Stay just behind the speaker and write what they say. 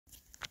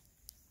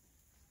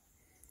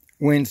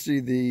Wednesday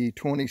the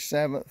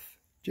 27th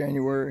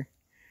January.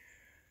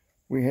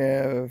 We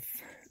have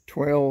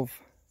 12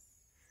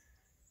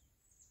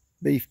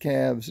 beef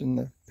calves in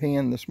the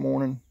pen this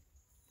morning,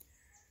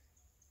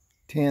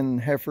 10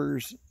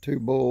 heifers,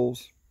 2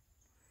 bulls.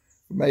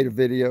 We made a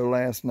video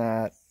last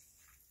night.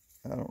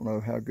 I don't know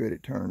how good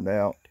it turned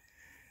out.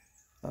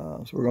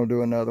 So we're going to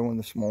do another one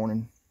this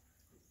morning.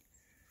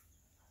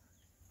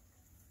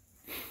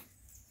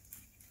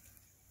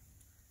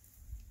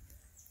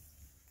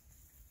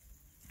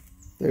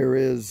 There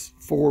is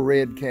 4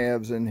 red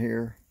calves in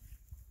here,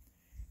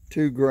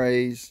 2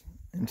 grays,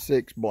 and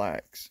 6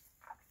 blacks.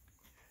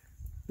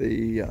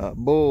 The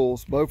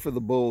bulls, both of the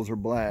bulls are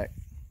black.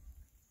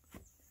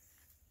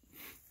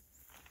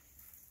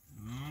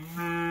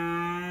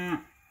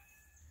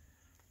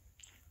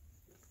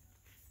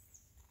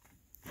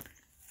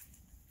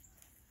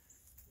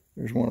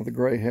 There's one of the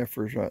gray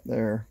heifers right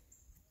there.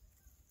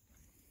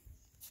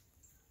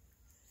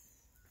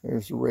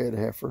 There's the red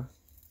heifer.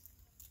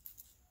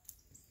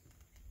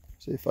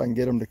 See if I can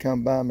get them to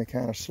come by me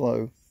kind of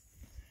slow,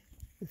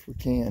 if we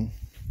can.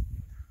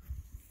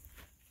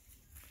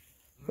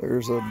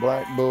 There's a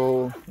black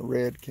bull, a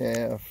red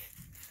calf,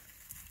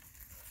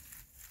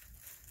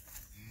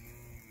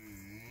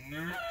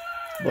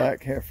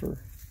 black heifer,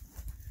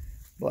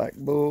 black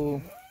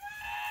bull,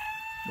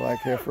 black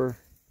heifer.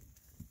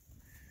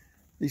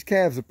 These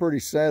calves are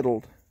pretty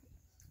settled.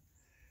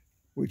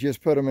 We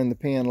just put them in the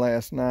pen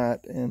last night,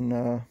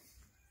 and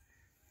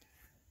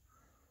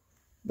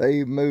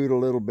they mooed a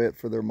little bit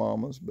for their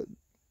mamas, but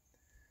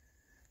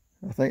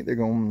I think they're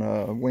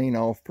gonna wean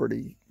off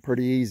pretty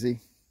easy.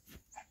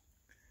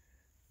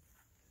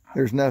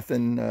 There's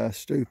nothing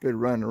stupid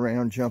running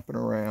around, jumping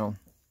around.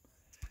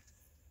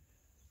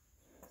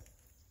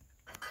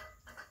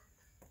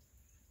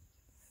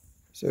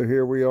 So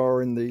here we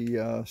are in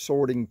the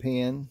sorting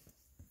pen.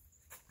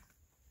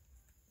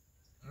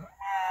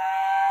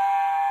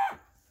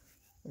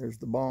 There's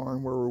the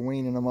barn where we're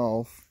weaning them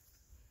off.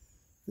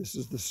 This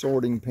is the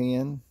sorting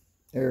pen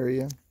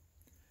area.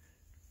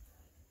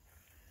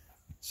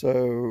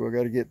 So I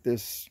got to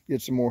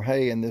get some more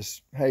hay in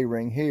this hay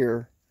ring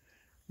here.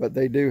 But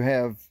they do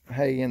have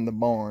hay in the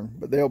barn.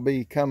 But they'll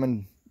be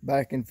coming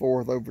back and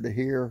forth over to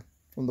here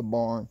from the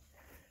barn,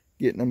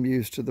 getting them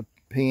used to the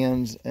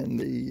pens and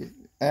the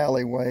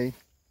alleyway.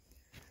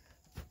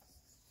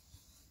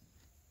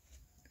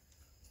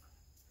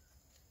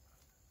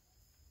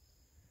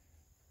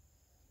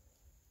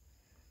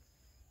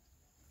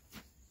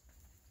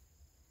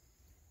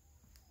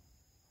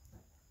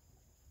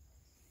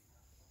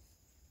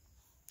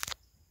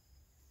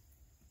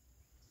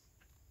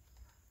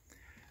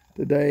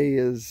 Today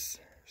it's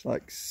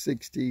like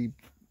 60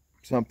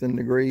 something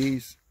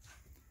degrees,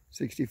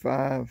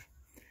 65.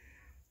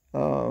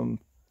 And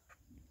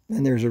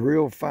there's a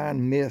real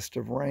fine mist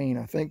of rain.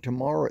 I think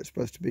tomorrow it's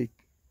supposed to be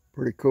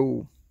pretty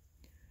cool.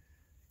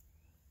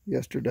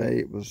 Yesterday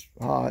it was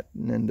hot,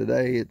 and then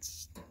today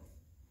it's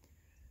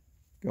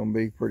gonna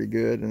be pretty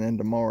good, and then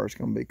tomorrow it's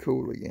gonna be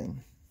cool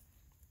again.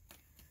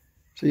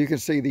 So you can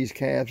see these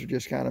calves are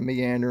just kind of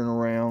meandering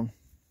around.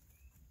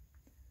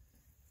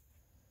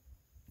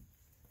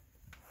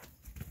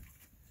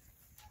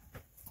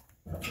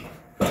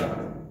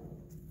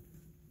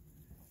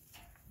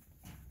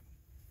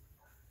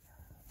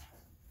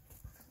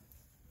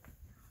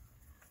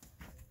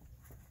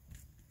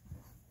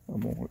 I'm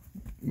going to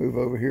move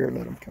over here and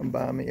let them come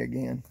by me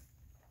again.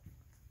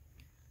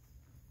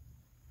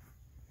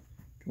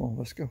 Come on,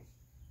 let's go.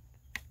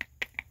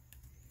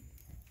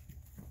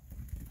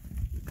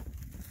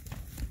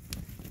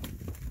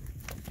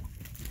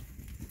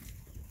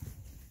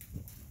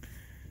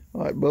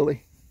 All right,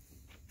 Bully.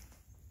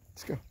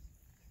 Let's go.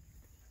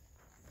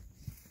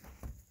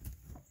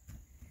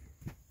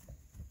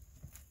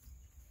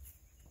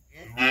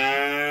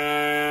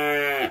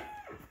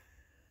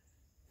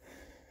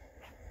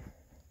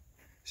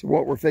 So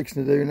what we're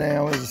fixing to do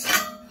now is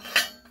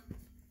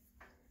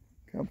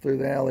come through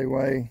the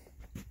alleyway.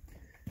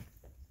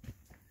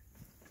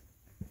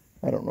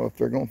 I don't know if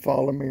they're going to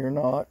follow me or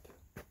not.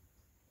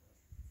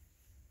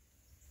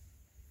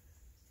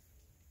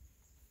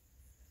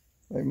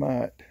 They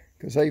might,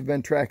 because they've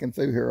been tracking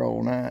through here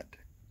all night.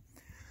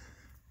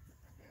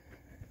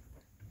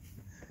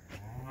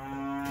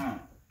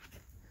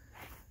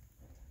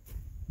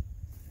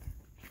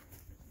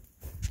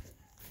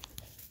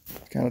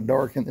 It's kind of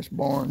dark in this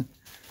barn.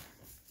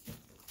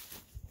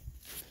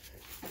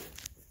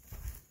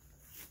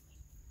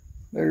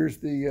 There's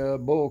the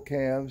bull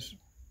calves.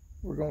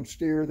 We're going to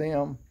steer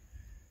them.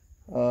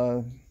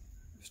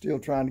 Still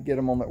trying to get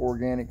them on the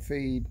organic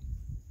feed.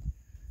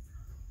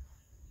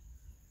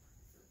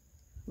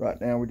 Right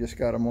now we just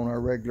got them on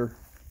our regular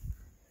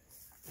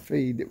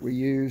feed that we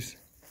use.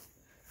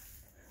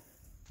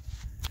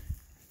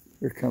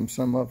 Here comes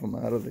some of them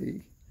out of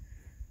the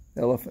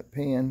elephant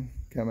pen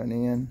coming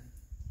in.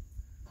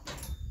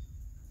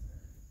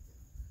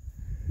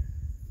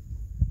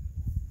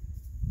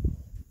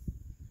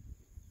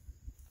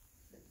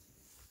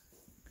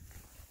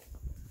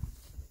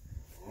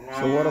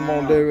 So what I'm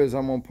gonna do is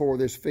I'm gonna pour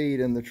this feed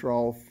in the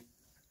trough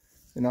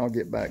and I'll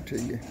get back to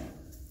you.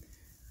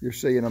 You're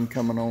seeing them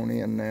coming on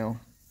in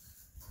now.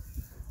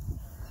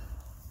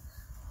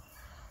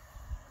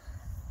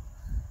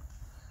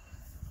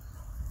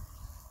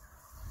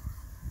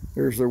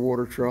 There's their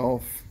water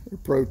trough, their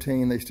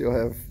protein. They still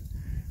have,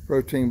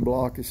 protein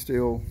block is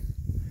still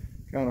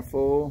kind of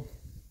full.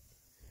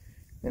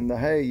 And the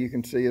hay you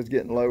can see is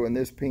getting low in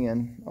this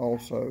pen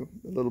also,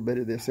 a little bit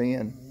of this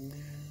end.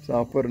 So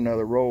I'll put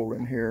another roll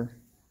in here.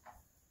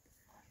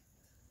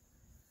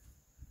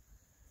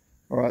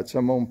 All right, so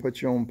I'm gonna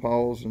put you on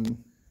pause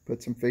and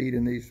put some feed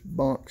in these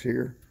bunks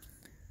here.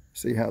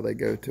 See how they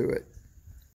go to it.